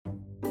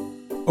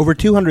Over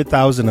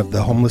 200,000 of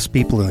the homeless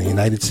people in the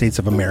United States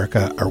of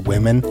America are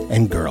women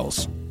and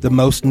girls. The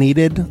most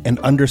needed and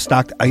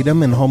understocked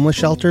item in homeless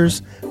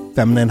shelters,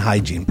 feminine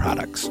hygiene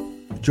products.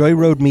 Joy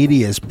Road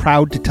Media is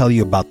proud to tell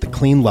you about the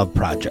Clean Love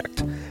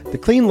Project. The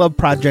Clean Love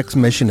Project's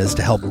mission is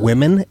to help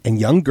women and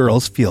young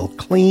girls feel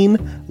clean,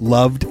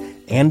 loved,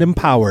 and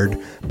empowered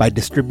by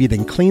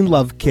distributing Clean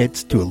Love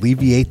kits to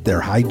alleviate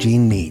their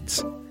hygiene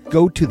needs.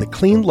 Go to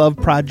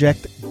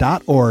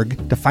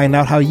thecleanloveproject.org to find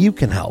out how you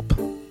can help.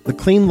 The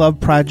Clean Love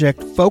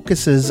Project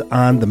focuses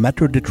on the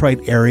Metro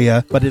Detroit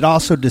area, but it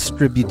also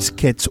distributes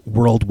kits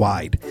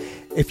worldwide.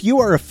 If you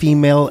are a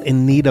female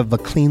in need of a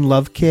Clean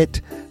Love kit,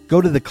 go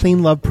to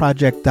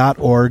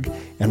thecleanloveproject.org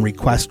and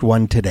request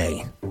one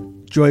today.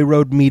 Joy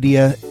Road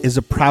Media is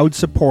a proud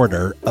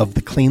supporter of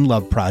the Clean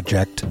Love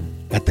Project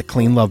at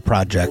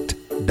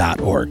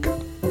thecleanloveproject.org.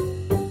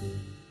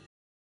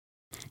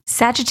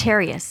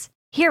 Sagittarius,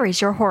 here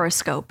is your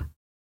horoscope.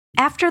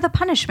 After the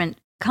punishment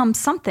comes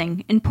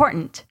something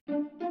important.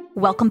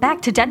 Welcome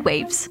back to Dead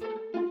Waves.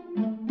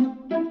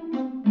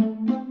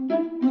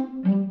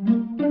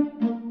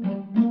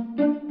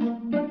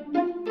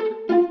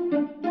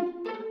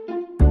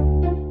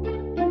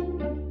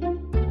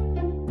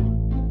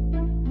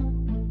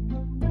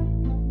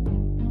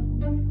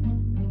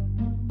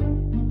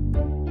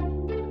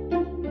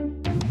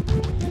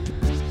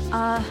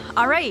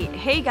 All right.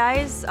 Hey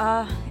guys,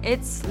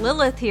 it's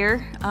Lilith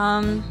here.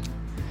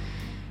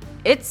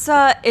 It's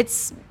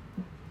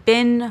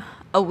been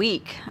a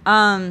week.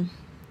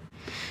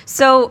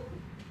 So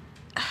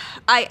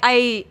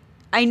I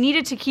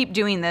needed to keep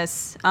doing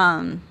this.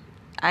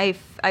 I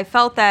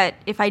felt that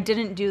if I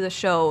didn't do the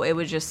show, it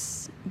would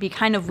just be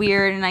kind of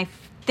weird, and I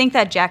think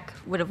that Jack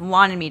would have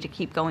wanted me to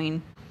keep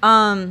going.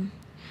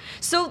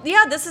 So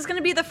yeah, this is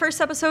gonna be the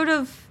first episode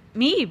of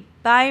me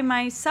by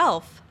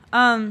myself.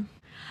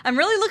 I'm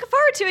really looking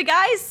forward to it,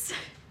 guys.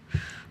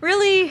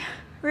 Really,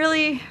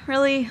 really,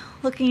 really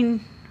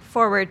looking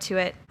forward to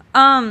it.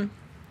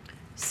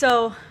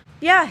 So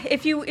yeah,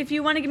 if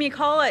you want to give me a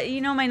call,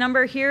 my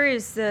number here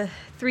is the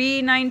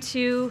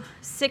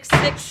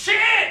 39266.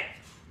 Shit!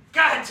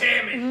 God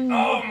damn it!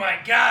 Oh my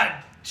god!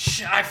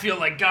 I feel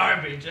like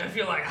garbage. I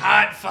feel like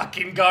hot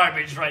fucking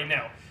garbage right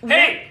now.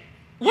 Hey,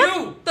 what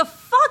you! the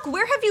fuck?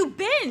 Where have you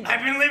been?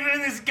 I've been living in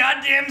this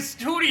goddamn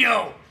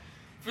studio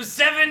for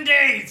 7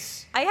 days.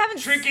 I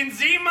haven't drinking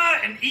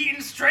Zima and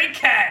eating stray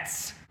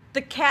cats.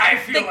 The cat. I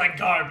feel like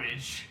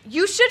garbage.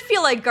 You should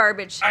feel like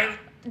garbage. I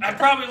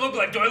probably look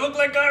like. Do I look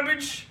like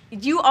garbage?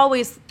 You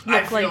always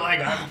look like. I feel like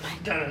I'm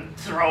gonna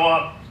throw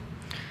up.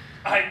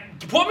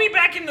 Put me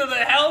back into the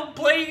hell,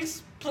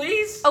 please.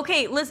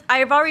 Okay, listen.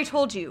 I've already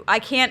told you. I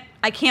can't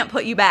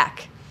put you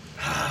back.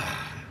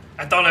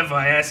 I thought if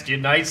I asked you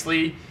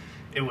nicely,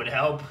 it would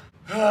help.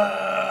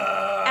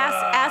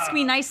 Ask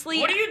me nicely.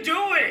 What are you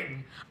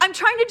doing? I'm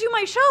trying to do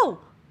my show.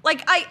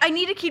 Like, I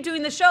need to keep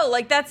doing the show.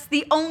 Like, that's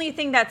the only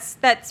thing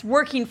that's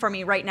working for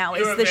me right now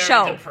is the show.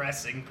 You're a very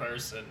depressing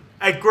person.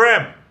 Hey,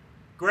 Grim.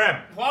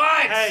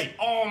 What? Hey.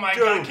 Oh my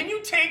dude. God. Can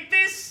you take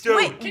this? Dude.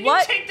 Wait, Can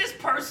what? you take this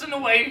person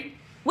away?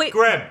 Wait.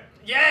 Grim.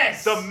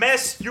 Yes. The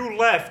mess you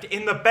left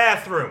in the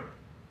bathroom.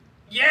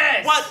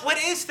 Yes. What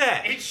is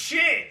that? It's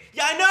shit.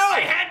 Yeah, I know. I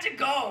had to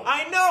go.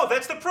 I know,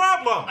 that's the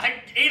problem.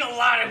 I ate a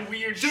lot of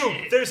weird shit.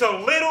 Dude, there's a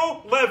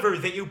little lever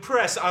that you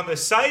press on the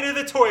side of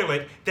the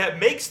toilet that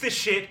makes the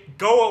shit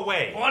go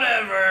away.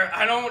 Whatever.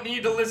 I don't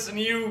need to listen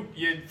to you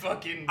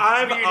fucking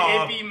I'm weird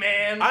hippie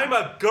man. I'm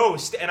a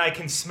ghost and I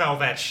can smell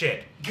that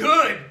shit.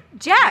 Good.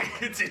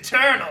 Jack. It's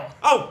eternal.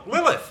 Oh,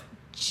 Lilith.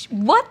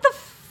 What the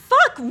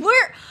fuck?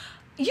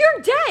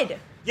 You're dead.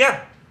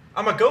 Yeah,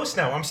 I'm a ghost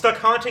now. I'm stuck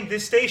haunting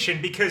this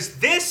station because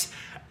this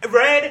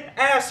red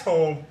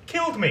asshole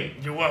killed me.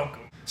 You're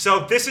welcome.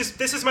 So this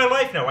is my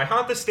life now. I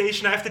haunt the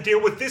station. I have to deal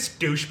with this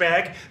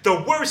douchebag,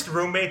 the worst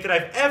roommate that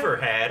I've ever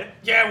had.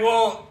 Yeah,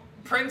 well,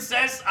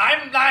 Princess,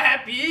 I'm not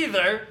happy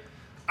either.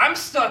 I'm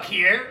stuck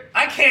here.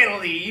 I can't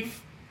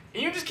leave.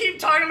 And you just keep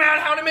talking about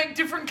how to make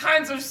different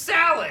kinds of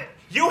salad.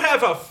 You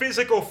have a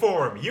physical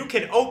form. You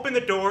can open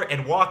the door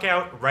and walk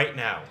out right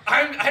now.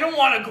 I don't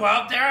want to go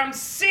out there. I'm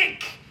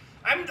sick.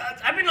 I've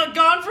been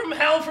gone from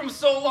hell for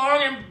so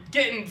long. I'm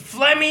getting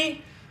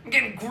phlegmy. I'm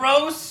getting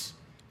gross.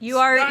 You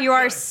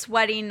are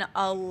sweating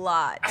a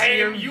lot. I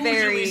am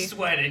usually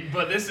sweating,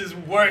 but this is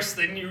worse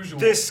than usual.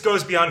 This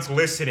goes beyond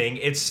listening.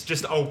 It's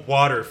just a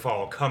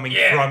waterfall coming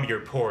from your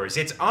pores.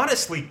 It's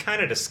honestly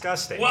kind of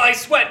disgusting. Well, I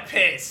sweat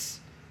piss.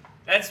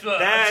 That's what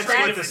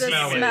the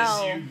smell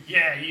is.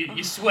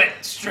 You sweat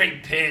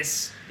straight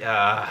piss.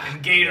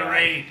 And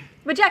Gatorade.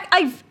 But Jack,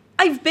 I've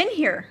been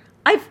here.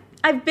 I've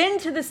been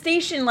to the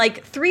station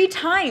like 3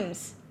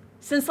 times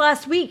since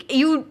last week.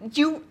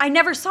 I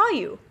never saw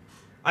you.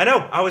 I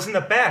know. I was in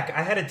the back.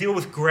 I had to deal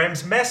with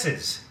Graham's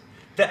messes.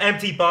 The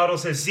empty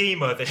bottles of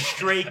Zima, the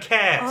stray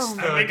cats.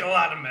 I make a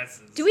lot of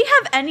messes. Do we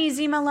have any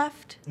Zima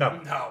left? No,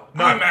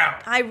 I'm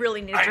out. I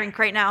really need a drink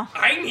right now.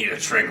 I need a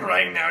drink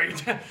right now.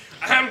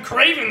 I'm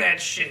craving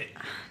that shit.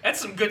 That's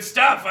some good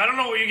stuff. I don't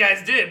know what you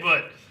guys did,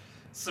 but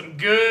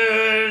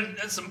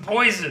that's some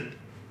poison.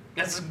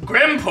 That's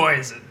Grim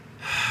poison.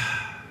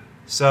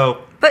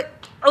 So,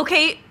 But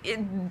okay,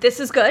 this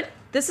is good.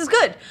 This is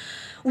good.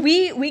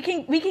 We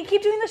can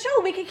keep doing the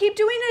show. We can keep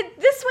doing it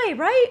this way,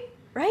 right?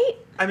 Right?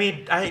 I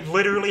mean, I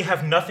literally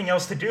have nothing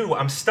else to do.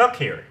 I'm stuck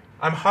here.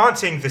 I'm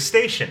haunting the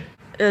station.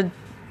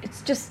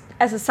 It's just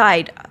as a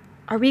side.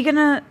 Are we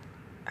gonna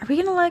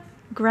let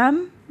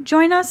Grem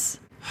join us?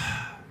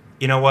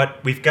 You know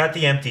what? We've got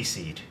the empty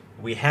seat.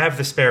 We have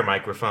the spare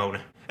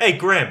microphone. Hey,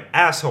 Grim,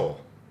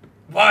 asshole.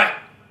 What?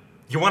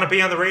 You want to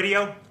be on the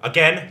radio?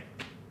 Again?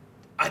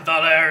 I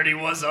thought I already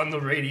was on the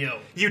radio.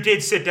 You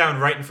did sit down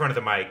right in front of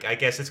the mic. I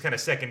guess it's kind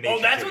of second nature.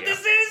 Oh, that's to what you.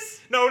 this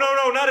is? No,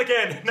 not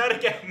again. Not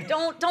again.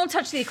 Don't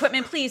touch the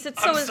equipment, please.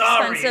 It's so I'm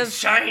sorry, expensive. it's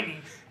shiny.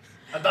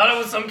 I thought it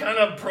was some kind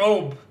of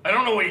probe. I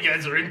don't know what you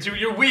guys are into.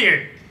 You're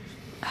weird.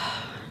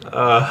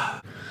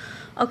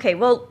 Okay,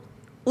 well,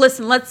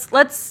 listen,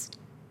 let's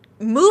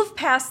move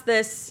past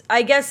this.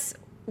 I guess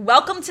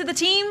welcome to the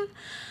team.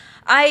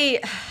 Hey,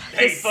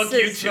 This fuck you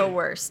is too. the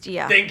worst.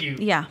 Yeah. Thank you.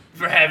 Yeah.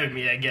 For having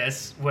me, I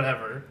guess.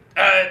 Whatever.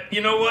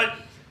 You know what?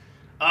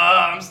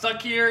 I'm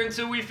stuck here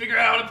until we figure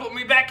out how to put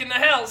me back into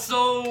hell,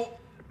 so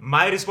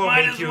Might as well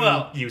Might make as you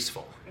well.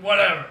 useful.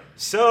 whatever.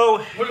 So,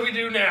 What do we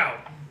do now?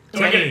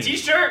 Do I get a Dang.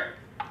 t-shirt?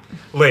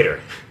 later.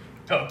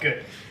 Oh,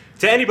 good.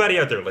 To anybody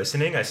out there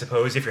listening, I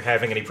suppose if you're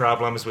having any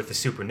problems with the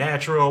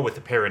supernatural, with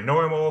the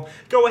paranormal,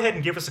 go ahead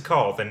and give us a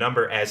call. The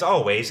number, as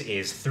always,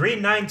 is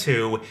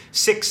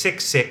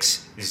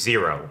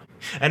 392-6660.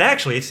 And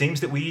actually, it seems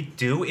that we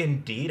do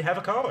indeed have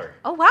a caller.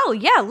 Oh wow,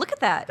 yeah, look at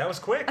that. That was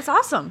quick. That's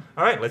awesome.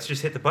 All right, let's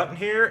just hit the button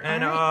here.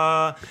 And,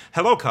 All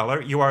hello,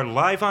 caller. You are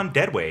live on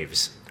Dead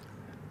Waves.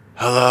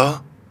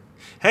 Hello?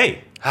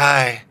 Hey,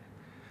 Hi.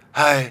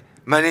 Hi.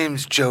 My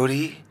name's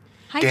Jody.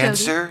 Hi,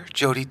 Dancer.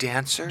 Jody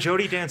Dancer.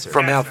 Jody Dancer.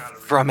 From That's not a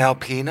real from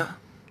Alpena.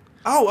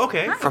 Oh,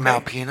 okay. From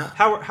okay. Alpena.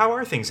 How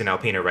are things in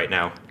Alpena right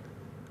now?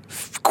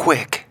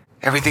 Quick.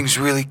 Everything's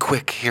really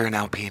quick here in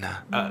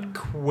Alpena.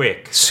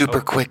 Quick. Super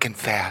Oh, quick and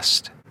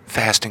fast.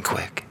 Fast and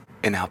quick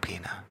in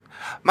Alpena.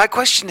 My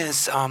question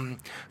is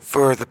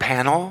for the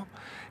panel,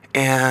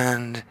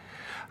 and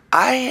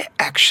I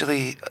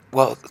actually,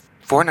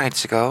 4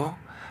 nights ago,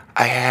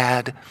 I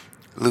had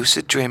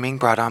lucid dreaming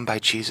brought on by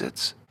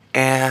Cheez-Its,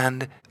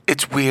 and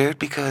it's weird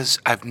because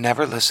I've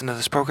never listened to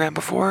this program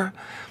before,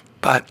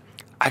 but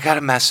I got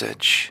a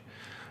message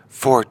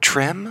for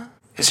Trim.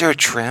 Is there a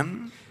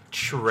Trim?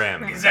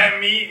 Trem. Is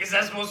that me? Is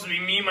that supposed to be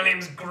me? My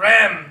name's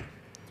Graham.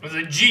 With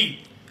a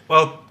G.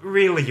 Well,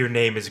 really, your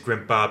name is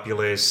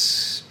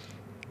Grimbopulus,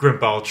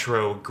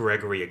 Grimbaltro,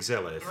 Gregory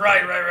Exilith.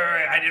 Right.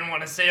 I didn't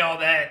want to say all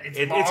that. It's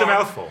It's a long.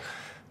 mouthful.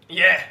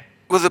 Yeah.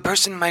 Well, the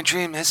person in my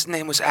dream, his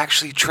name was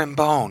actually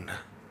Trimbone.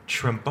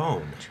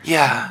 Trombone.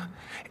 Yeah,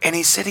 and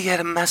he said he had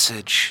a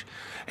message,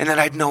 and that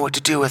I'd know what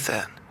to do with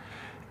it,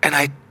 and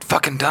I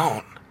fucking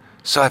don't.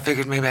 So I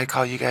figured maybe I'd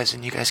call you guys,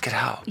 and you guys could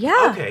help.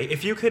 Yeah. Okay,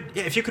 if you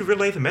could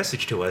relay the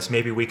message to us,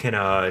 maybe we can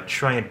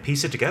try and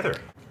piece it together.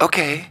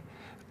 Okay,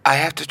 I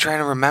have to try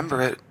to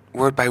remember it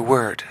word by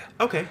word,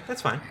 Okay,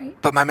 that's fine.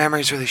 but my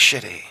memory's really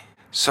shitty,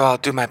 so I'll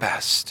do my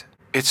best.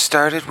 It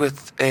started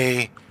with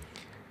a,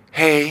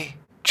 hey,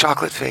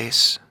 chocolate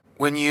face,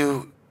 when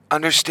you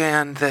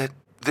understand that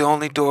the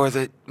only door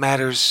that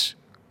matters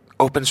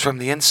opens from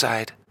the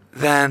inside,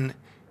 then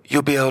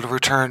you'll be able to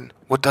return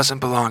what doesn't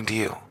belong to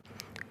you.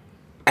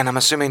 And I'm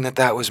assuming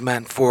that was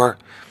meant for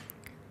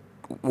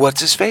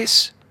what's his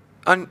face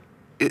on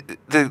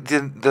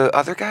the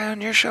other guy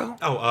on your show,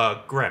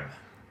 Oh, Grem.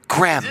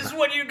 Graham. Is this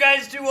what you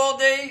guys do all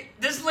day?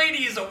 This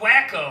lady is a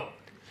wacko.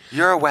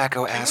 You're a wacko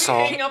Can we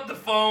asshole. hang up the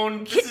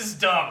phone? This is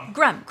dumb.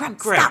 Grem, Grem,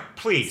 stop.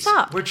 please.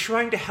 Stop. We're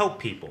trying to help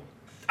people.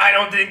 I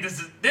don't think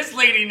this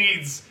lady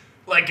needs,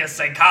 like, a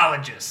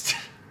psychologist.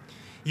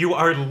 You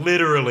are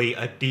literally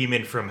a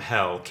demon from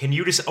hell. Can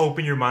you just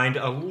open your mind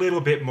a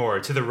little bit more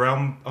to the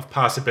realm of I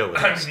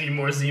possibilities? just need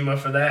more Zima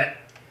for that.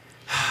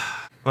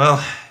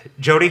 Well,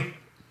 Jody,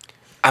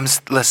 I'm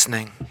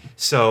listening.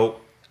 so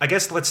I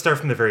guess let's start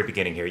from the very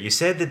beginning here. You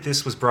said that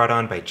this was brought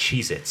on by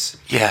Cheez-Its.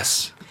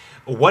 Yes.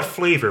 What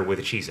flavor were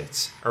the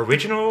Cheez-Its?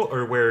 Original,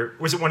 or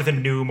was it one of the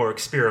new, more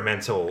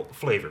experimental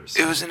flavors?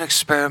 It was an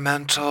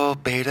experimental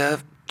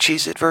beta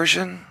Cheez-It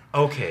version.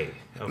 Okay.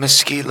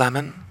 Mesquite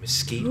lemon.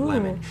 Mesquite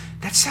lemon.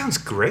 That sounds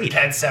great.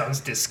 That sounds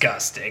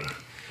disgusting.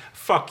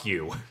 Fuck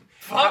you.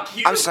 Fuck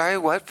you. I'm sorry,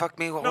 what? Fuck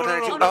me? What No, did no, I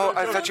do? no, no, Oh,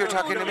 I no, thought you were no,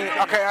 talking no, to me.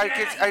 no,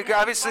 Okay, no,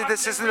 obviously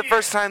this isn't the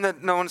first time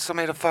that no one's told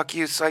me to fuck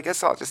you, so I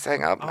guess I'll just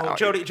hang up Oh, now.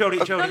 Jody. No,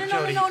 no.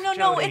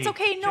 Jody, It's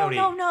okay. No, Jody.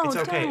 no, no, It's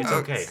okay. It's don't.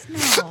 okay. No.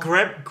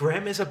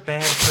 Grem is a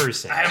bad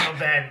person. I am a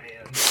bad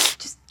man.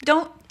 Just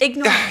don't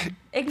ignore him.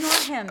 Ignore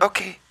him.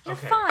 Okay. You're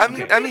Okay. fine. You're I'm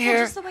beautiful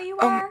here. just the way you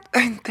are.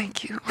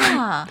 Thank you.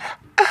 Yeah.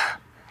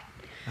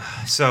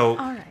 So, All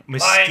right.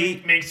 Mesquite.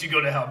 Mine makes you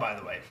go to hell, by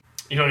the way.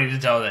 You don't need to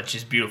tell her that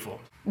she's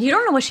beautiful. You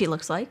don't know what she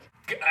looks like.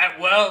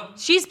 Well,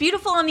 She's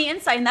beautiful on the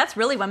inside, and that's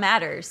really what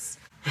matters.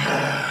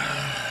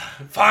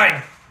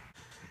 fine.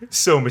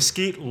 So,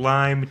 Mesquite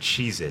Lime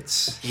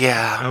Cheez-Its.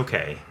 Yeah.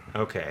 Okay.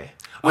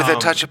 With a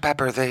touch of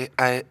pepper.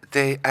 I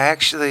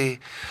actually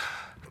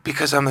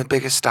because I'm the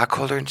biggest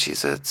stockholder in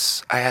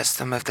Cheez-Its, I asked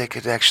them if they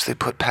could actually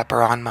put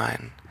pepper on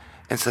mine.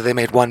 And so they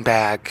made one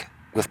bag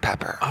with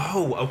pepper.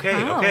 Oh,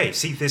 okay.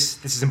 See,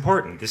 this is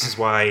important. This is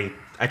why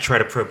I try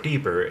to probe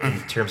deeper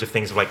in terms of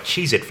things like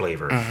Cheez-It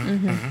flavor.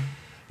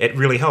 It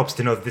really helps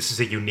to know that this is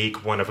a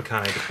unique,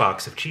 one-of-a-kind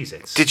box of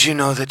Cheez-Its. Did you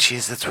know that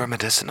Cheez-Its were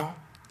medicinal?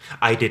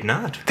 I did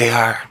not. They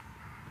are.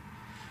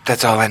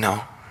 That's all I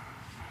know.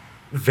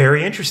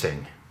 Very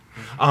interesting.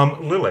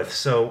 Lilith,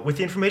 so with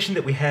the information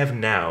that we have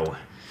now,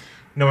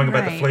 knowing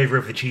about the Right. flavor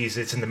of the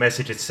Cheez-Its and the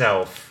message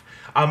itself,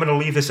 I'm going to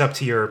leave this up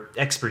to your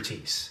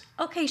expertise.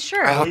 Okay,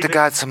 sure. I hope to Leave it-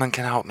 God someone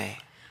can help me.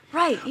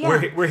 Right, yeah.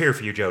 We're here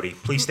for you, Jody.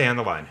 Please stay on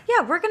the line.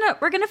 Yeah, we're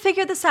gonna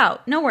figure this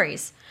out. No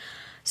worries.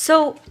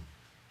 So,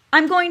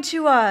 I'm going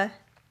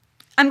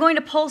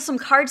to pull some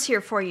cards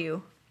here for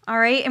you. All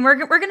right, and we're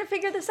gonna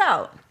figure this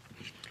out.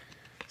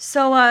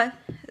 So,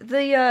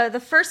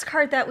 the first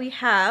card that we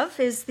have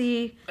is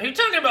the Are you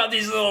talking about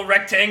these little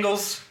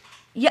rectangles?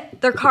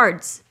 they're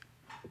cards.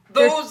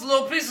 Those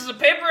little pieces of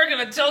paper are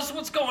gonna tell us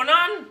what's going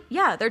on?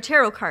 Yeah, they're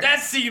tarot cards. That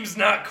seems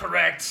not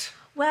correct.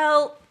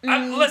 Well,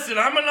 Listen,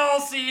 I'm an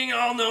all-seeing,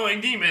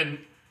 all-knowing demon.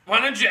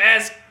 Why don't you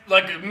ask,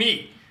 like,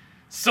 me?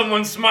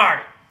 Someone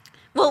smart.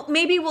 well,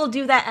 maybe we'll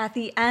do that at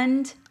the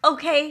end.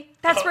 Okay,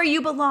 that's where you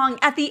belong,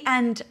 at the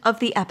end of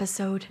the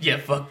episode. Yeah,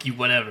 fuck you,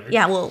 whatever.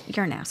 Yeah, well,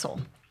 you're an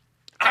asshole.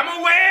 I'm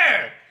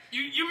aware!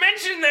 You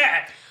mentioned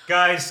that!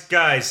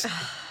 Guys,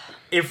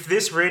 if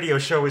this radio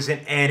show is in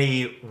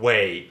any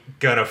way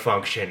gonna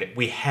function,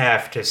 we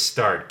have to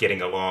start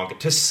getting along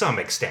to some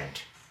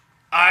extent.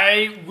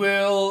 I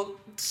will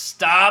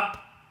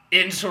stop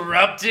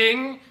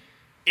interrupting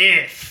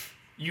if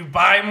you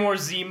buy more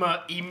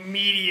Zima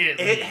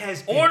immediately. It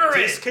has been Order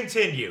it!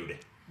 discontinued.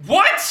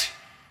 What?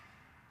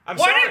 I'm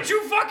Why sorry. didn't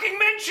you fucking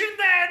mention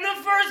that in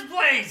the first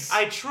place?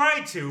 I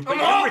tried to, but I'm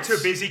you were out. too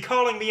busy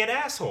calling me an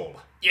asshole.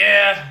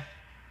 Yeah.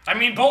 I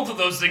mean, both of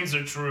those things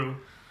are true.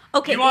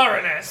 Okay, You are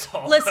an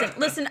asshole. Listen.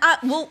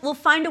 We'll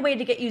find a way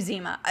to get you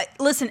Zima.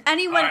 Listen, All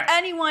right.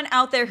 anyone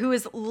out there who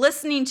is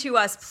listening to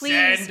us, please,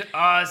 Send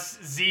us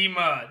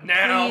Zima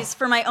now. please,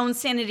 for my own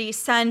sanity,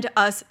 send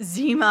us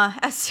Zima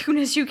as soon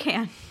as you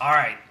can. All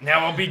right,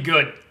 now I'll be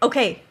good.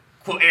 Okay,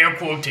 Air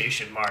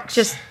quotation marks.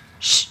 just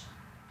shh.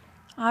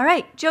 All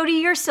right, Jody,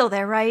 you're still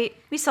there, right?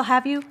 We still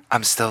have you.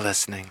 I'm still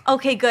listening.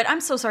 Okay, good.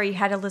 I'm so sorry you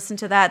had to listen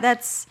to that.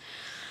 That's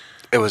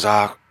It was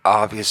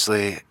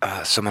obviously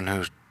someone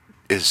who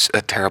is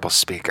a terrible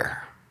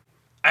speaker.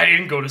 I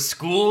didn't go to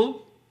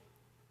school.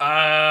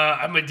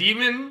 I'm a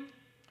demon.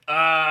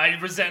 I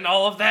resent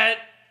all of that.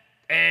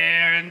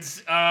 And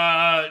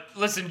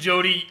listen,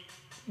 Jody,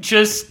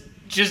 just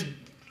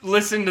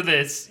listen to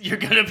this. You're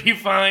gonna be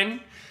fine.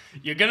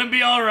 You're gonna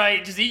be all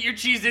right. Just eat your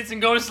Cheez-Its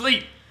and go to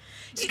sleep.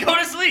 Just go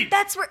to sleep.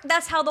 that's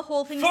how the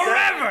whole thing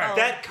Forever! Oh.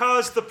 That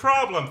caused the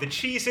problem. The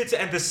Cheez-Its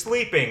and the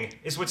sleeping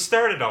is what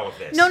started all of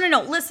this. No.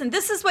 Listen,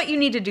 this is what you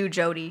need to do,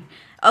 Jody.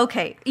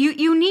 Okay,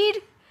 you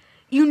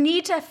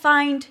need to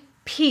find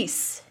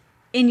peace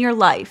in your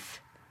life.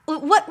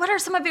 What are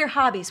some of your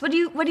hobbies? What do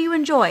you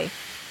enjoy?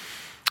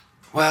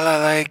 Well, I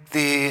like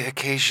the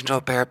occasional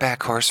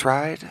bareback horse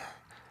ride.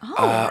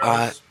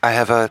 Oh, I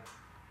have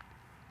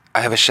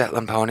a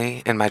Shetland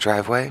pony in my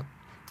driveway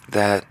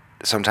that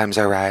sometimes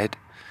I ride.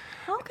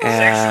 okay.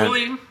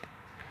 Sexually?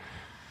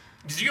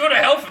 You go to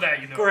hell for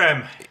that, you know.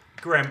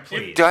 Graham,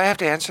 please. Do I have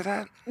to answer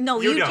that?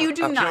 No, You you don't.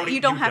 do not. Jody,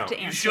 you don't you have don't. to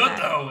You answer should, that.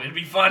 though. It'd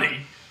be funny.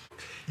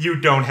 You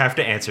don't have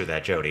to answer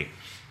that, Jody.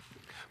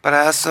 But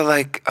I also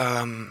like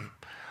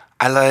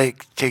I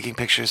like taking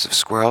pictures of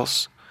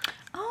squirrels.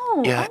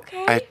 Oh, Yeah,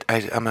 okay.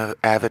 I'm an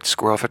avid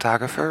squirrel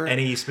photographer.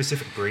 Any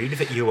specific breed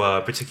that you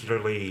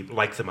particularly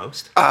like the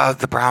most?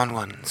 The brown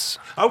ones.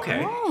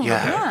 Okay. Oh,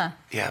 Yeah,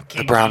 yeah.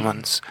 the brown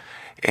ones.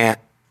 And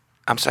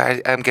I'm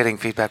sorry, I'm getting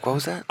feedback. What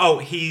was that? Oh,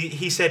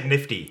 he said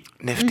nifty.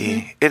 Nifty.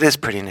 Mm-hmm. It is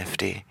pretty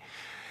nifty.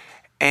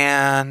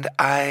 And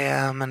I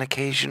am an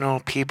occasional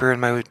peeper in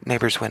my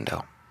neighbor's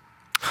window.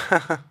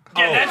 Yeah,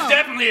 that's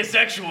definitely a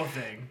sexual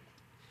thing.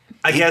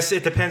 I guess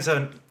it depends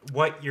on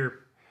what you're...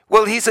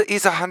 Well, he's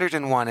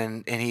 101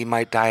 and he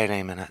might die at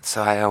any minute,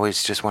 so I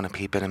always just want to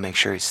peep in and make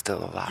sure he's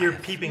still alive. You're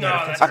peeping No, out of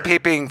that's- I'm concern.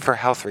 peeping for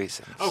health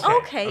reasons.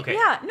 Okay,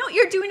 yeah. No,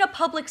 you're doing a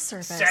public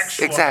service.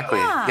 Sexual. Exactly.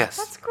 Yeah, Yes.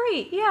 that's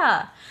great.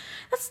 Yeah,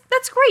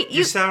 that's great.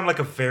 You sound like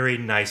a very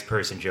nice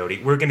person,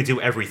 Jody. We're going to do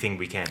everything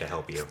we can to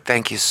help you.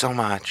 Thank you so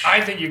much.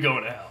 I think you're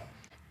going to hell.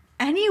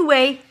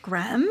 Anyway,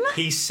 Grem.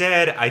 He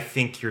said, I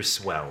think you're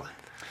swell.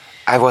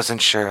 I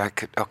wasn't sure I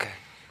could. Okay.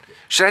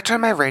 Should I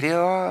turn my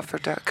radio off or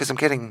down? Because I'm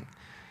getting.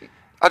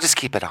 I'll just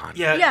keep it on.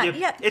 Yeah,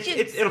 Yeah.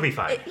 It'll be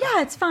fine.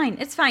 Yeah, it's fine.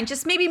 It's fine.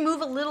 Just maybe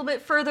move a little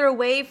bit further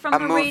away from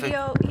I'm the moving.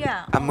 radio.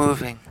 Yeah. I'm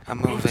moving. I'm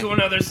Move to moving.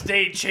 another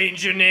state,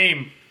 change your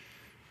name.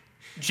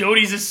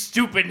 Jody's a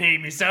stupid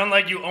name. You sound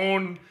like you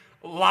own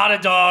a lot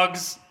of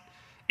dogs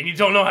and you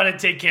don't know how to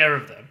take care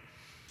of them.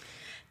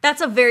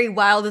 That's a very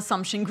wild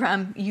assumption,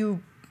 Grem.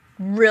 You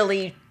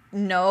really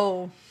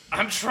know.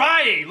 I'm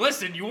trying.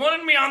 Listen, you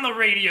wanted me on the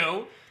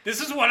radio. This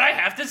is what I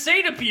have to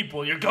say to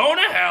people. You're going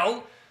to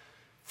hell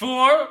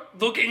for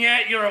looking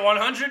at your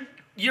 100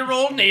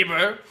 9-year-old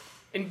neighbor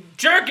and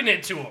jerking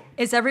it to him.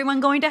 Is everyone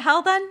going to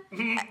hell then?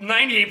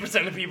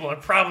 98% of people are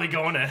probably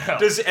going to hell.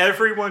 Does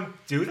everyone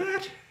do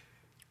that?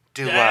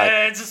 Do what?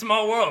 It's a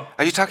small world.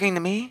 Are you talking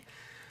to me?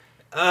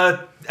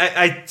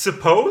 I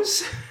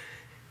suppose.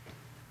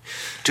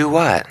 Do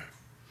what?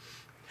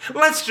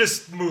 Let's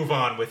just move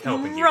on with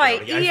helping you,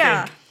 Right, Jody.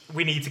 yeah. I think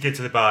we need to get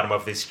to the bottom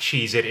of this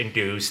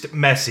Cheez-It-induced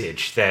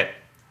message that...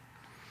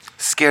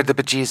 Scared the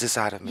bejesus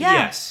out of me. Yeah.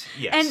 Yes,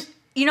 yes. And,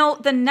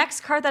 the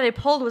next card that I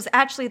pulled was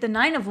actually the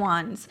 9 of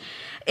Wands.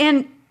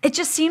 And it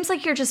just seems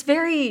like you're just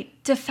very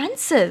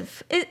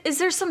defensive. Is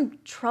there some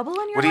trouble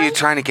in your What life? are you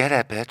trying to get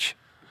at, bitch?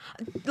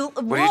 What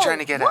are you trying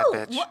to get at,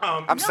 bitch?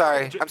 I'm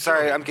sorry. I'm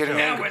sorry. I'm getting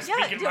Yeah, angry. we're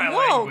speaking my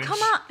whoa, language. come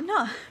on.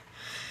 No.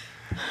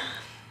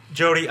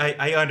 Jody,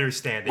 I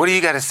understand. That What do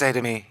you got to say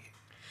to me?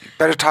 You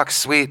better talk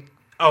sweet.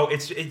 Oh,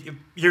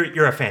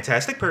 you're a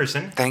fantastic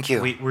person. Thank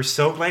you. We're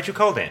so glad you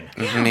called in.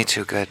 Me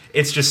too, good.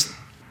 It's just...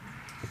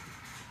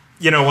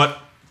 You know what?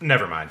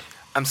 Never mind.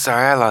 I'm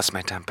sorry I lost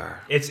my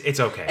temper. It's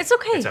okay. It's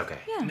okay. It's okay.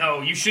 Yeah.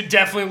 No, you should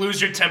definitely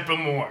lose your temper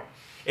more.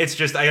 It's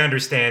just I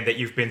understand that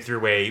you've been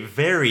through a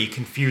very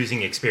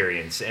confusing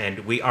experience, and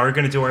we are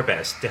going to do our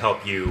best to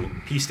help you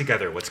piece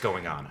together what's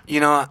going on.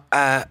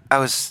 I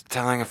was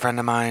telling a friend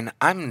of mine,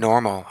 I'm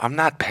normal. I'm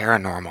not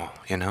paranormal,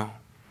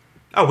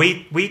 Oh,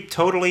 we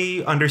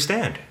totally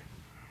understand.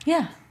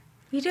 Yeah,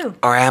 we do.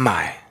 Or am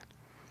I?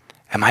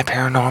 Am I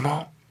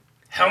paranormal?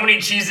 How many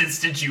Cheez-Its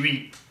did you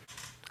eat?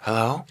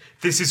 Hello?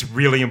 This is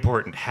really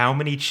important. How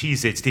many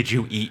Cheez-Its did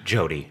you eat,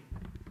 Jody?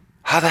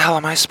 How the hell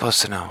am I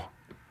supposed to know?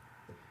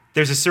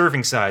 There's a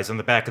serving size on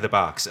the back of the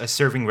box, a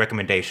serving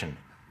recommendation.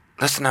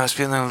 Listen, I was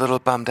feeling a little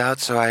bummed out,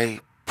 so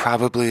I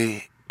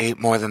probably ate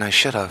more than I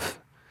should have.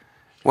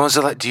 When was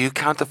do you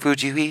count the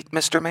food you eat,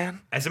 Mr.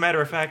 Man? As a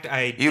matter of fact,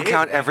 You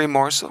count every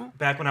morsel?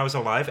 Back when I was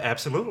alive,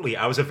 absolutely.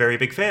 I was a very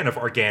big fan of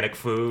organic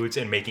foods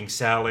and making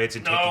salads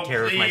and No, taking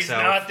care of please,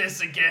 myself. not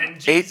this again.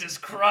 Jesus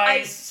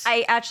Christ.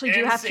 I actually do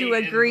And have to Satan,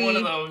 agree. One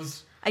of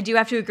those. I do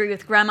have to agree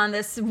with Graham on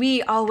this.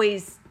 We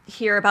always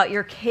hear about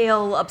your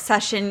kale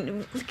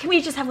obsession. Can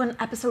we just have one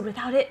episode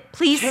without it,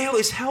 please? Kale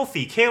is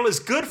healthy. Kale is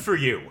good for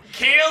you.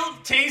 Kale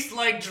tastes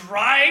like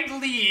dried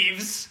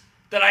leaves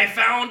that I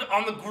found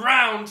on the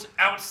ground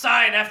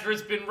outside after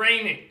it's been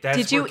raining. That's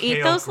Did you where eat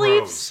kale those grows.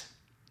 leaves?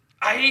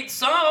 I ate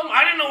some.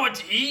 I didn't know what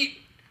to eat.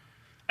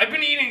 I've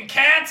been eating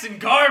cats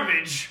and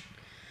garbage.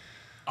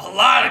 A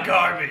lot of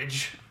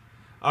garbage.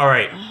 All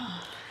right.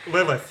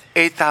 Lilith.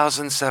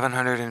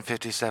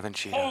 8,757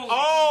 Cheetos.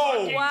 Holy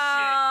fucking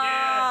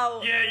Wow.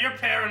 shit. Yeah, you're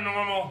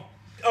paranormal.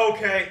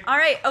 Okay. All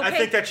right, okay. I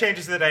think that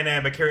changes the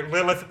dynamic here.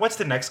 Lilith, what's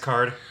the next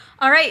card?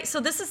 All right, so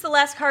this is the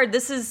last card.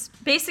 This is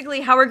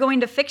basically how we're going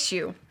to fix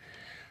you.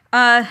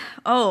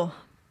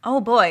 Oh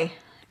boy.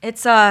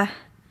 It's the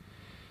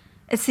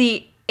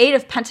 8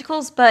 of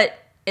Pentacles, but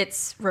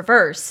it's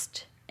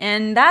reversed.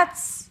 And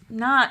that's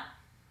not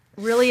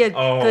really a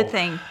good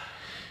thing.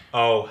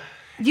 Oh.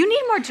 You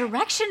need more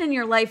direction in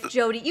your life,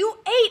 Jody. You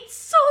ate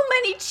so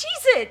many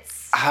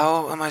Cheez-Its.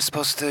 How am I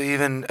supposed to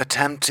even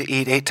attempt to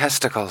eat 8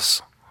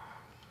 testicles?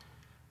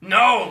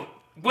 No.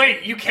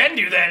 Wait, you can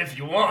do that if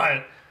you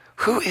want.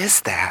 Who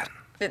is that?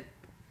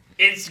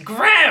 It's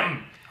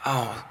Graham.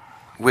 Oh,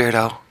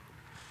 weirdo.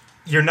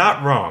 You're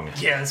not wrong.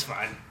 Yeah, that's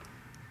fine.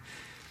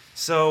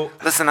 So,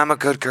 Listen, I'm a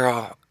good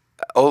girl.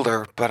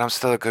 Older, but I'm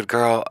still a good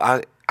girl.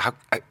 I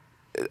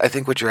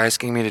think what you're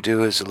asking me to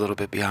do is a little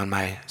bit beyond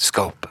my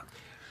scope.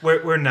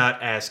 we're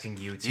not asking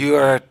you to... You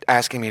are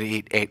asking me to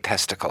eat 8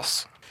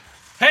 testicles.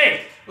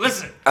 Hey,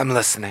 listen. I'm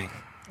listening.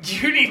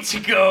 You need to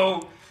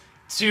go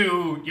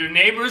to your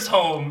neighbor's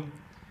home.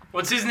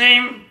 What's his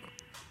name?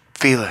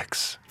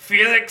 Felix.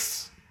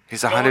 Felix?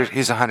 He's 100.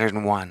 He's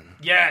 101.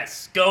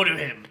 Yes, go to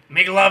him.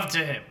 Make love to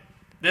him.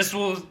 This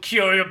will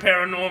cure your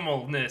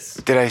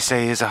paranormalness. Did I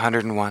say he's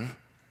 101?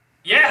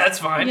 Yeah, that's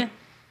fine. Yeah.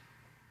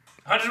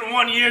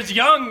 101 years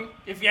young,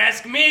 if you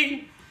ask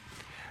me.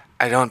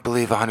 I don't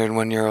believe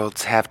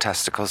 101-year-olds have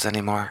testicles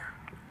anymore.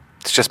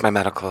 It's just my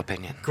medical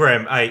opinion.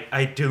 Graham,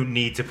 I do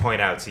need to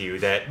point out to you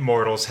that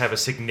mortals have a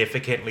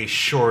significantly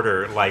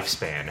shorter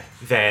lifespan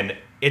than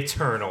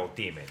eternal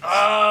demons.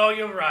 Oh,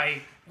 you're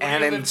right. What do you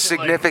live And to, like-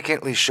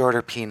 significantly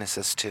shorter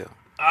penises, too.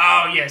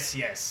 Oh, yes.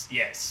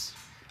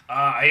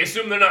 I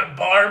assume they're not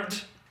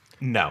barbed.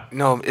 No.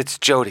 No, it's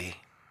Jody.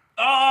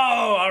 Oh,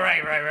 all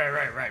right.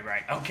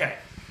 Okay.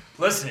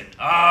 Listen,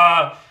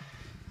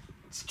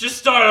 just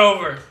start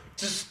over.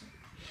 Just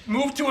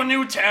move to a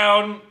new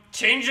town,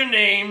 change your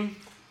name.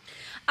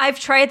 I've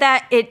tried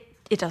that. It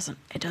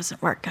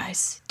doesn't work,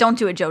 guys. Don't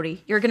do it,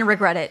 Jody. You're gonna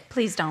regret it.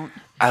 Please don't.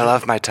 I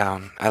love my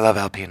town. I love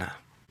Alpena.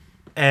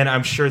 And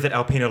I'm sure that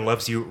Alpina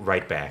loves you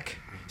right back.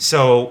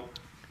 So,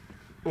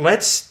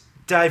 let's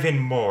dive in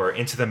more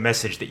into the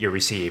message that you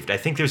received. I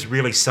think there's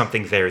really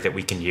something there that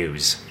we can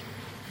use.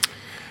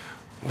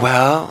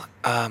 Well,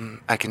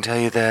 I can tell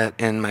you that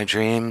in my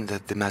dream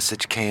that the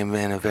message came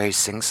in a very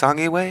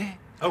sing-songy way.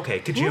 Okay,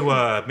 could you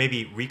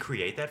maybe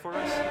recreate that for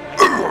us?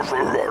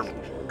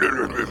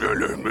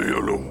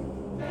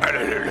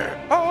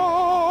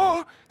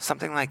 Oh,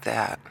 something like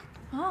that.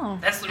 Oh.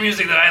 That's the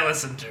music that I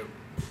listen to.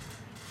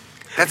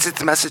 That's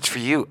its message for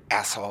you,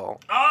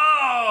 asshole.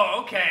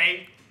 Oh,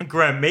 okay.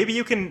 Graham, maybe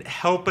you can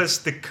help us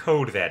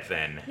decode that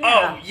then.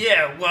 Oh,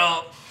 yeah,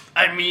 well,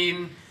 I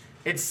mean,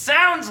 it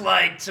sounds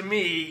like to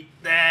me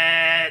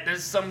that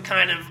there's some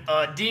kind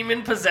of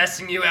demon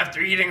possessing you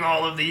after eating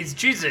all of these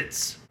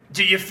Cheez-Its.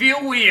 Do you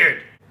feel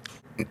weird?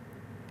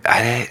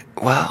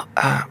 What?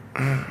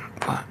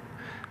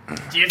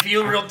 Do you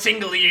feel real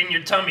tingly in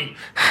your tummy?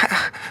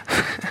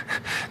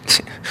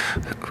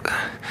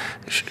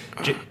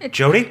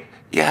 Jody?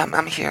 Yeah,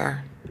 I'm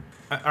here.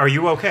 Are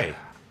you okay?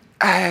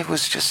 There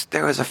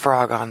was a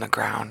frog on the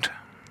ground.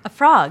 A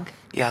frog.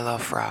 Yellow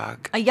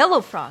frog. A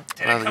yellow frog.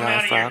 Did Well, it come yeah,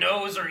 out of your frog.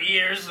 nose or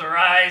ears or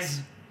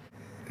eyes?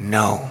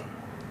 No.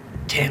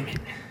 Damn it.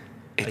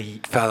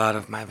 It fell out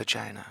of my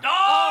vagina.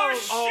 Oh,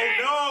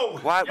 shit! Oh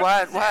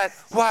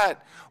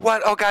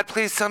What? Oh, God,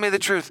 please tell me the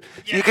truth.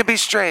 You can be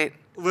straight.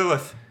 no!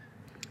 Lilith,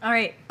 All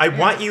right. I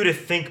want you to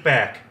think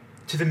back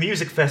to the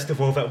music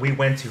festival that we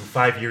went to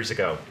 5 years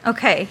ago.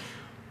 Okay.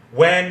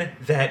 When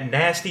that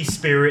nasty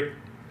spirit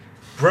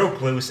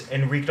broke loose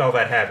and wreaked all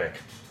that havoc.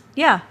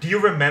 Yeah. Do you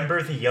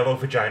remember the yellow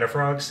vagina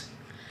frogs?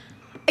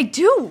 I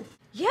do.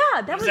 Yeah,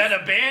 that Was that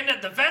a band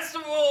at the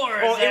festival, or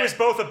Well, is that... it was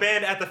both a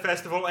band at the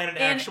festival and an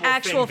and actual,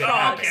 actual thing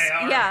that frogs. happened. Okay,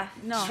 all right. Yeah,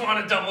 no. Just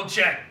want to double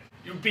check.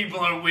 You people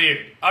are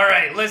weird. All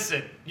right,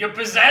 listen. You're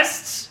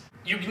possessed.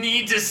 You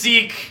need to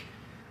seek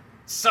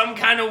some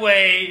kind of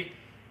way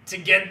to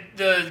get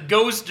the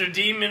ghost or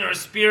demon or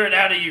spirit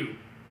out of you.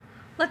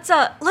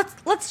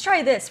 Let's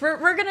try this.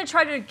 We're gonna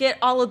try to get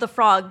all of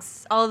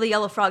the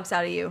yellow frogs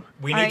out of you.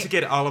 We All need right? to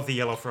get all of the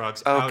yellow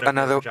frogs Oh, out of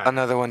the vagina.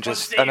 another one But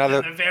save them,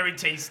 they're very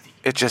tasty.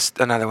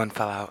 another one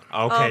fell out.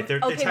 Okay,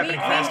 Okay, it's happening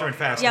faster and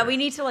faster. Yeah, we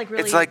need to really.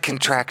 It's like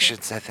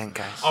contractions, I think,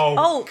 guys. Oh,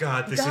 Oh,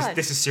 God, this God.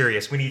 is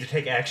serious. We need to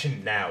take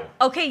action now.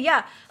 Okay,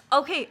 yeah.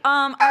 Okay.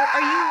 Are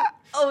you?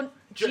 Oh,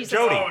 Jesus.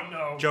 Jody. Oh,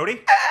 no. Jody.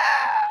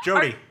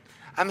 Jody.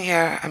 I'm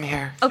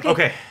here. Okay.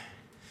 Okay.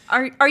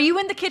 Are you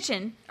in the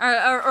kitchen? Or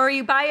are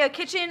you by a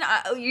kitchen?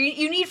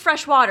 You need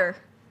fresh water.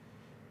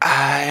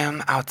 I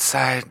am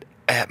outside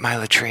at my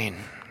latrine.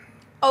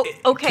 Oh,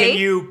 okay. Can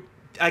you,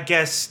 I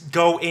guess,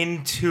 go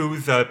into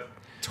the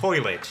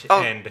toilet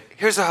Oh, and?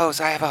 here's a hose.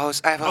 I have a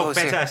hose. Oh, Here.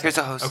 fantastic. Here's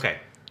a hose. Okay.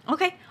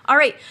 Okay. All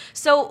right.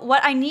 So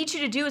what I need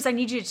you to do is I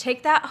need you to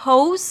take that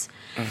hose.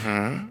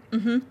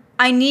 Mm-hmm.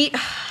 I need.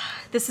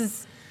 This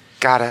is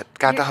Got it.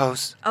 Got the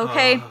hose.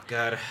 okay. Oh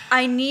God.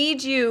 I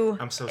need you.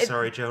 I'm so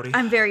sorry, Jody.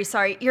 I'm very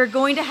sorry. You're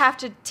going to have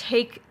to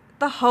take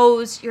the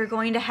hose. You're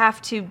going to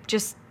have to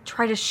just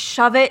try to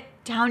shove it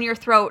down your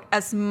throat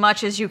as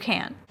much as you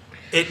can.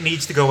 It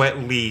needs to go at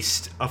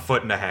least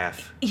 1.5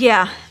 feet,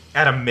 Yeah.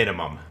 at a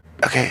minimum.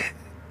 Okay.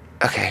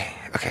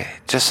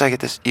 Just so I get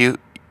this, you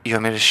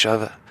want me to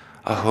shove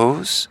a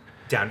hose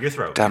Down your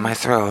throat. down my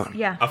throat?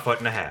 Yeah.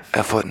 1.5 feet.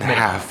 A foot and a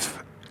Minimum.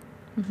 half.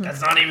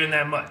 That's not even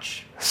that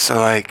much. So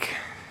like,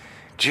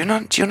 do you know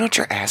what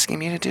you're asking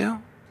me to do?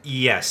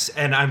 Yes,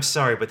 and I'm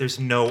sorry, but there's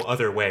no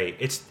other way.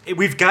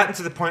 We've gotten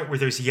to the point where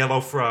there's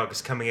yellow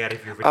frogs coming out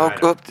of your vagina.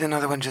 Oh,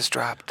 another one just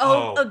dropped.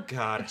 Oh,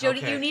 God, Jody,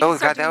 okay. you need to Oh,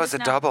 start God, that doing was a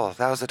this now. double.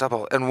 That was a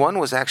double. And one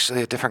was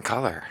actually a different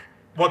color.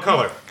 What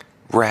color?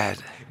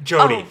 Red.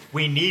 Jody, Oh.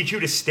 we need you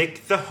to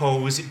stick the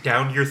hose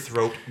down your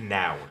throat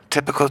now.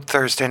 Typical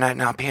Thursday night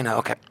now, Pina.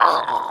 Okay.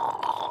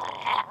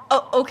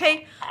 Oh,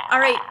 okay. All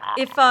right.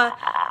 If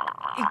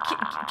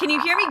can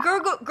you hear me?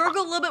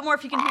 Gurgle a little bit more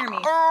if you can hear me.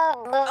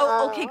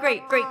 Oh, okay.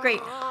 Great.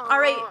 All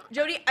right,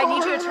 Jody, I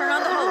need you to turn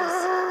on the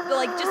hose.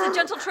 Like just a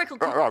gentle trickle.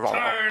 Turn it on.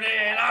 Turn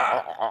it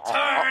on.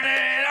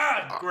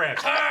 Graham,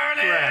 Turn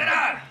it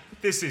Graham, on.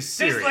 this is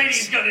serious. This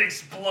lady's gonna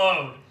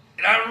explode.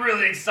 And I'm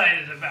really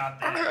excited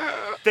about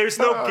that. There's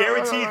no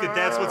guarantee that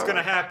that's what's going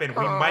to happen.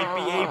 We might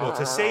be able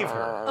to save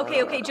her.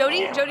 Okay, Jody,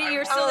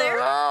 you're still there?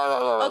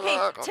 Okay,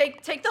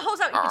 take the hose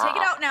out. You can take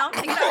it out now.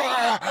 Take it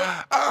out.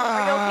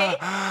 Are you okay?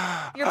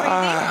 You're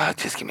breathing?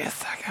 Just give me a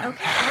second.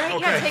 Okay, all right,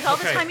 yeah, Okay, take all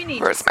the okay. time you need.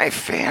 Where's my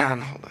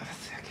fan? Hold on a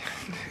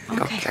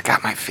second. Okay. I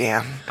got my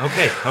fan.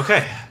 Okay.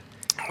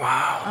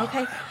 Wow.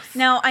 Okay.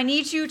 Now I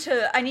need you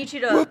to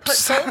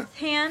Whoops. put both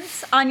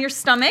hands on your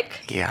stomach.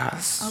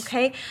 Yes.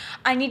 Okay.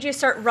 I need you to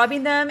start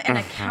rubbing them in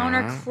a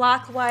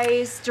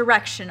counterclockwise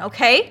direction,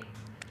 okay?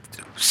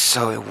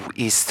 So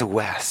east to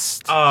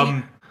west.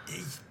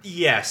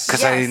 Yes.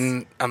 Because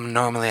Yes. I'm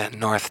normally a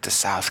north to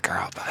south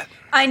girl, but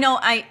I know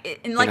and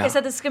like You I know.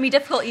 said, this is gonna be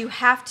difficult. You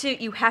have to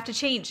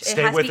change. Stay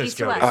it has with to be us, east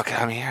to Jody. west. okay,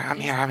 I'm here.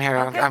 Okay,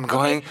 I'm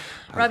going. okay.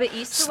 Rub it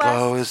east to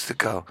Slow west. as to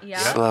go. Yeah.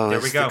 Slow There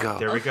as we to go. go.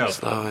 There we go. Okay.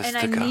 Slow as And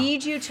to I go.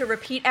 need you to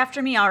repeat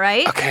after me, all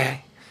right?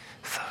 Okay.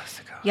 Slow as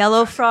to go.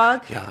 Yellow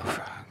frog, Yellow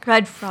frog.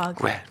 red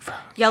frog, Red frog.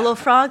 yellow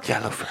frog,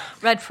 Yellow frog.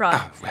 red frog,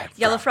 Oh, red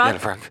yellow frog,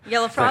 frog,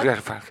 yellow frog, yellow frog,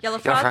 red frog, yellow yellow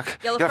frog, frog,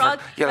 yellow yellow frog,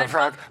 frog, yellow red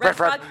frog, frog, red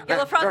frog,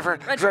 yellow frog,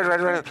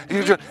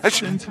 red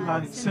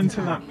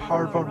Scintillant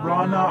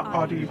parvarana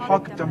adi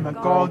hagda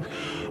magog,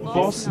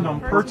 vos non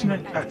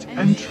pertinent et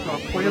intra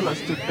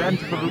puelas debent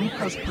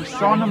verucas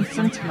personam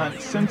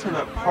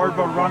scintillant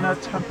parvarana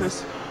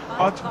tempus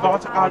at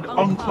vat ad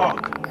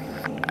unclock.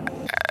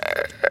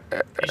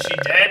 Is she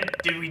dead?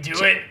 Did we do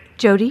it?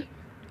 Jody?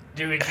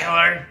 Did we kill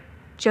her?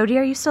 Jody,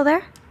 are you still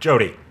there?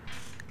 Jody,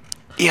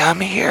 Yeah, I'm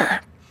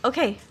here.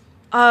 Okay.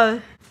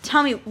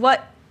 Tell me,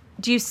 what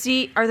do you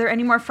see? Are there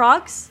any more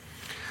frogs?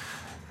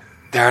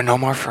 There are no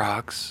more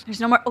frogs. There's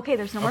no more. Okay,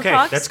 there's no more okay,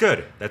 frogs. that's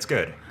good. That's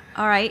good.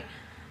 All right.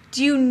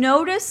 Do you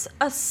notice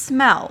a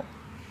smell?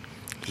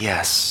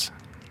 Yes.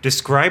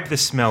 Describe the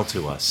smell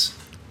to us.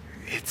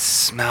 It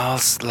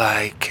smells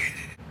like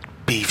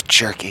beef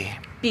jerky.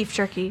 Beef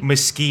jerky.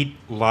 Mesquite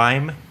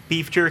lime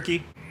beef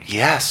jerky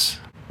Yes.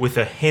 with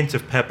a hint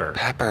of pepper.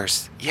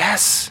 Peppers.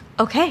 Yes.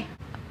 Okay.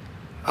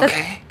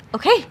 Okay.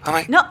 Okay. Oh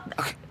my. No.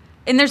 Okay.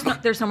 And there's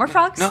no more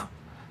frogs? No.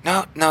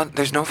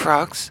 There's no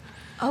frogs.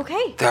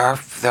 Okay. There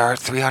are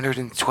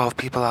 312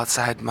 people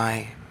outside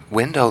my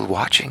window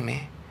watching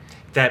me.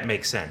 That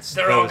makes sense.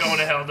 They're all Those- going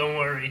to hell, don't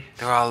worry.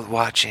 They're all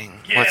watching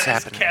Yeah, what's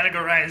this happening.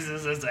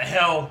 categorizes as a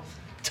hell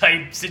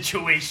type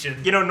situation.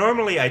 You know,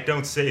 normally I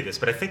don't say this,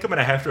 but I think I'm going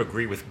to have to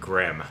agree with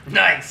Graham.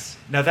 Nice.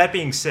 Now, that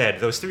being said,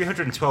 those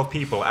 312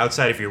 people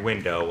outside of your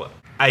window,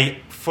 I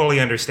fully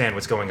understand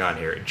what's going on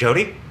here.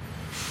 Jody,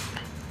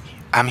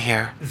 I'm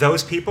here.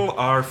 those people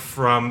are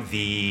from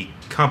the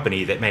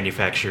company that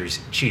manufactures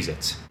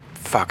Cheez-Its.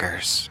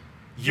 Fuckers.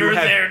 You're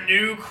have, their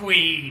new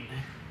queen.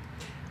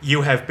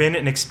 You have been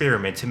an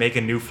experiment to make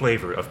a new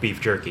flavor of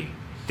beef jerky.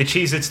 The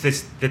Cheez-Its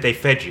that they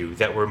fed you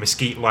that were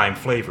mesquite lime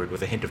flavored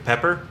with a hint of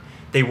pepper,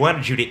 they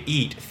wanted you to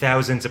eat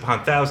thousands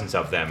upon thousands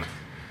of them.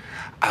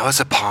 I was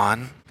a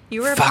pawn.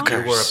 You were a pawn?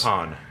 Fuckers. You were a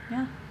pawn.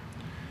 Yeah.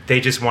 They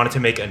just wanted to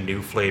make a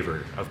new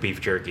flavor of beef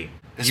jerky,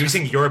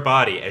 using your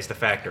body as the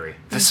factory.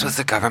 This was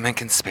a government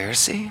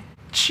conspiracy?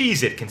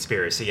 Cheez-It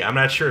conspiracy. I'm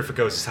not sure if it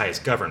goes as high as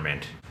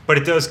government, but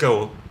it does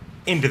go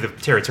into the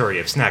territory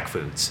of snack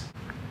foods.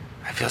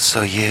 I feel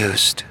so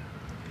used.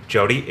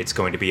 Jody, it's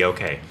going to be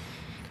okay.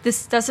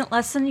 This doesn't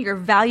lessen your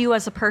value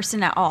as a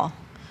person at all.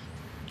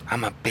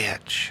 I'm a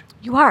bitch.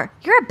 You are.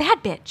 You're a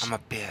bad bitch. I'm a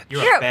bitch.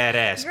 You're a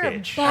badass you're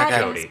bitch, a badass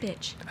Jody.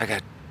 bitch.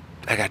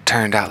 I got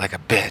turned out like a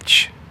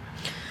bitch.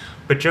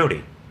 But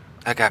Jody,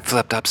 I got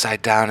flipped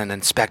upside down and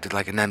inspected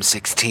like an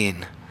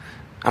M16.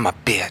 I'm a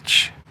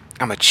bitch.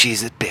 I'm a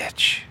Cheez-It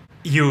bitch.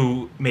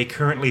 you may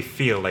currently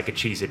feel like a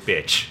Cheez-It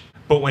bitch,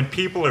 but when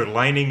people are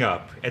lining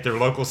up at their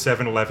local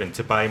 7-Eleven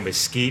to buy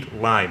mesquite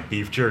lime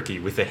beef jerky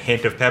with a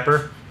hint of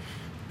pepper,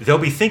 they'll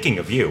be thinking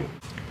of you.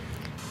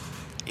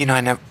 You know,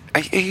 I never. Are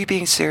you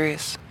being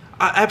serious?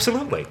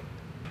 Absolutely.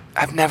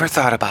 I've never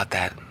thought about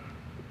that.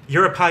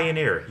 You're a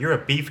pioneer. You're a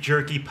beef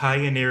jerky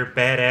pioneer,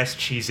 badass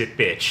Cheez-It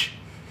bitch.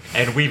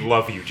 And we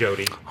love you,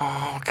 Jody.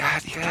 Oh,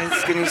 God, you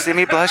guys gonna see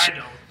me blush? I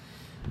know.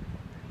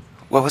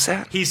 What was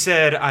that? He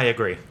said, I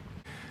agree.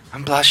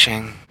 I'm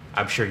blushing.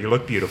 I'm sure you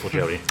look beautiful,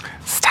 Jody.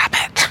 Stop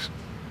it.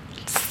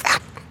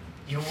 Stop.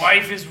 Your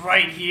wife is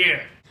right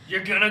here.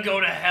 You're gonna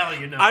go to hell,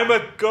 you know. I'm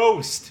a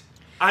ghost.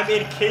 I'm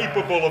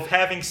incapable of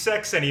having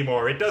sex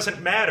anymore. It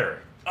doesn't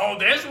matter. Oh,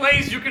 there's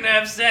ways you can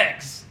have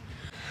sex.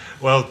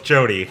 Well,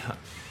 Jody,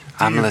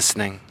 I'm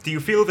listening. do you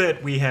feel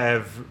that we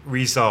have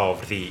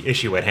resolved the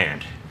issue at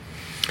hand?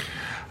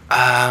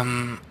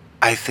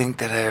 I think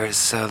that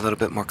there's a little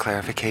bit more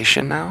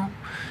clarification now,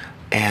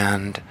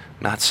 and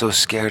not so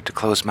scared to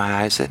close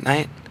my eyes at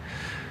night.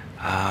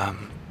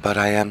 But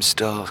I am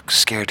still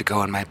scared to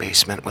go in my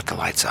basement with the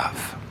lights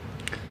off.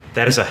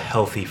 That is a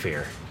healthy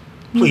fear.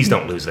 Please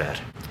don't lose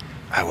that.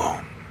 I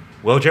won't.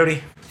 Well,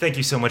 Jody, thank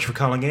you so much for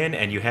calling in,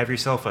 and you have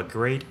yourself a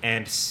great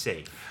and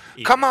safe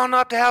evening. Come on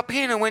up to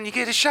Alpena when you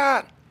get a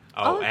shot.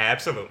 Oh, Oh,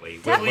 absolutely.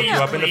 We'll look definitely. you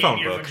up in the Clean phone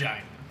your book.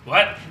 vagina.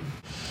 What?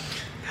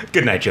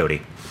 Good night,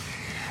 Jody.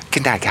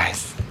 Good night,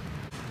 guys.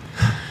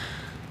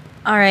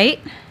 All right.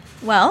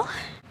 Well,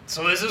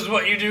 So this is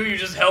what you do? You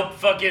just help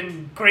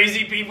fucking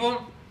crazy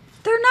people?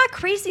 they're not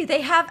crazy.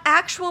 They have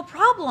actual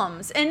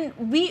problems, and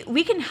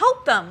we can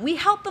help them. We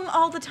help them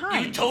all the You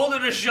time. told her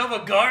to shove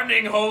a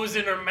gardening hose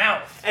in her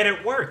mouth. And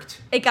it worked.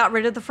 It got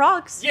rid of the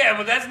frogs. Yeah,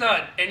 but that's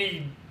not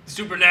any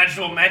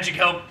supernatural magic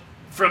help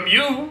from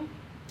you.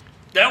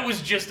 That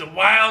was just a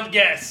wild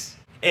guess.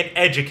 An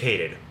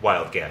educated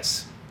wild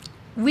guess.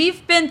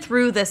 We've been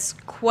through this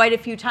quite a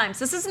few times.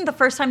 This isn't the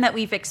first time that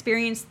we've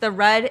experienced the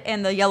red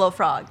and the yellow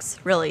frogs,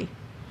 really.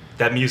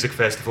 That music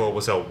festival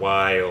was a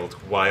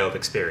wild, wild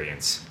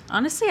experience.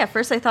 Honestly, at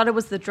first I thought it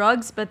was the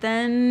drugs, but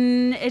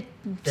then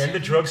Then the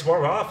drugs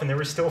wore off and there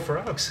were still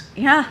frogs.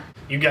 yeah.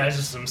 You guys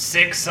are some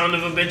sick son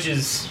of a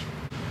bitches.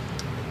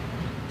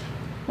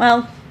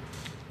 Well,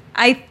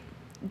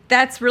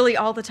 that's really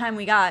all the time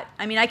we got.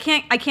 I mean, I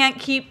can't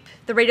keep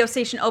the radio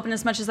station open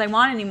as much as I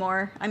want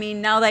anymore. I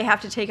mean, now they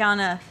have to take on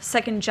a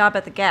second job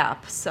at the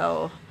Gap,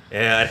 so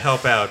Yeah, I'd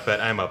help out, but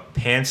I'm a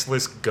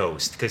pantsless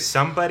ghost because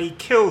somebody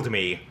killed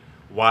me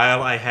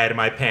while I had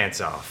my pants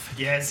off.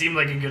 Yeah, it seemed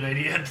like a good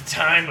idea at the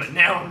time, but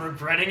now I'm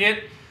regretting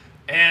it.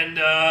 And,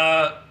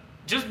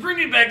 just bring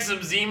me back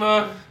some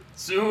Zima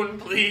soon,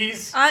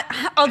 please.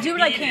 I'll do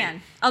what I need can.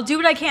 it. I'll do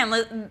what I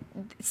can.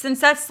 Since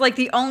that's like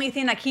the only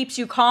thing that keeps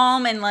you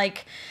calm and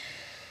like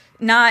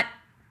not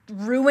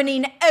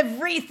ruining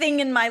everything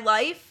in my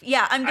life.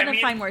 Yeah, I'm gonna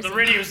find more. the Zima.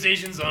 radio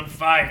station's on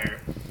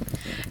fire.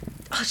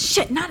 Oh,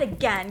 shit, not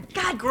again.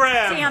 God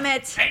Graham. damn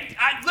it. Hey,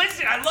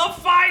 listen, I love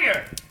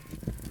fire.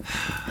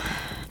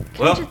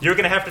 Well, you're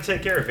gonna have to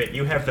take care of it.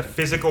 You have the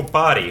physical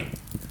body.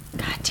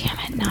 God damn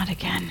it, not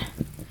again.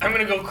 I'm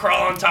gonna go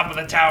crawl on top of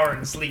the tower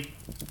and sleep.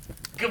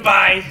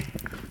 Goodbye.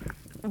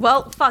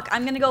 Well, fuck,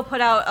 I'm gonna go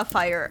put out a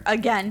fire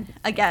again,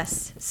 I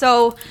guess.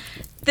 So,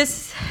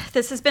 this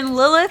has been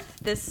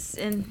Lilith,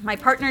 and my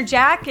partner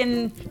Jack,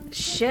 and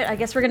shit, I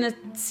guess we're gonna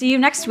see you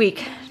next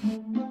week.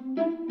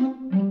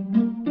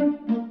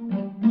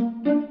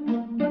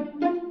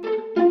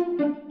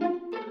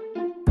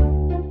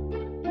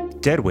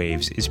 Dead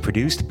Waves is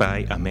produced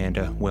by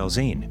Amanda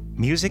Welzine.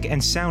 Music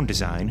and sound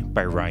design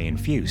by Ryan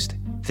Fust.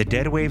 The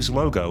Dead Waves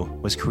logo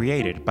was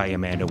created by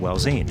Amanda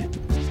Welzine.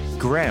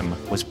 Grem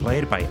was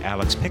played by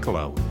Alex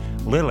Piccolo.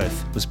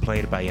 Lilith was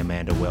played by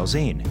Amanda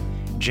Welzine.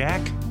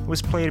 Jack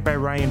was played by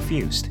Ryan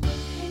Fust.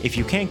 If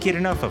you can't get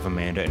enough of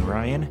Amanda and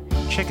Ryan,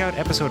 check out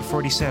episode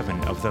 47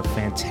 of the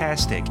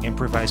fantastic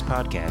improvised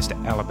podcast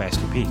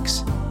Alabaster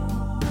Peaks.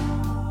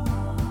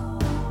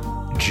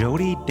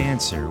 Jody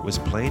Dancer was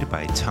played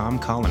by Tom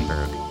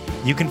Collenberg.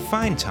 You can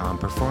find Tom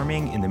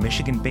performing in the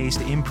Michigan-based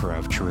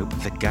improv troupe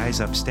The Guys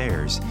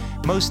Upstairs,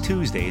 most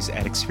Tuesdays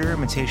at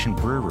Experimentation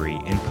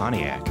Brewery in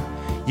Pontiac.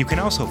 You can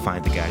also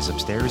find The Guys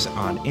Upstairs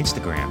on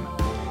Instagram.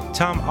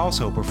 Tom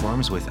also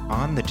performs with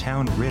On the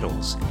Town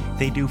Riddles.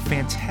 They do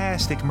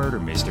fantastic murder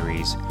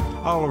mysteries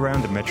all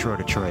around the Metro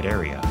Detroit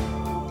area.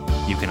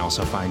 You can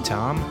also find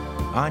Tom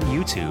on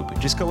YouTube.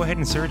 Just go ahead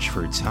and search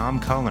for Tom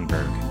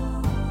Collenberg.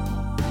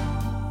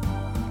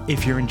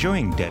 If you're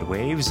enjoying Dead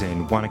Waves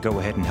and want to go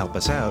ahead and help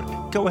us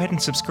out, go ahead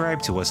and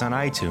subscribe to us on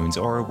iTunes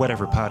or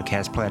whatever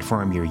podcast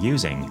platform you're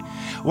using.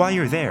 While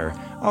you're there,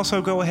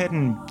 also go ahead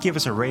and give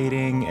us a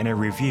rating and a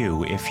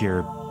review if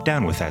you're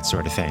down with that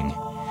sort of thing.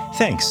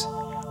 Thanks.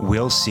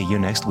 We'll see you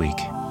next week.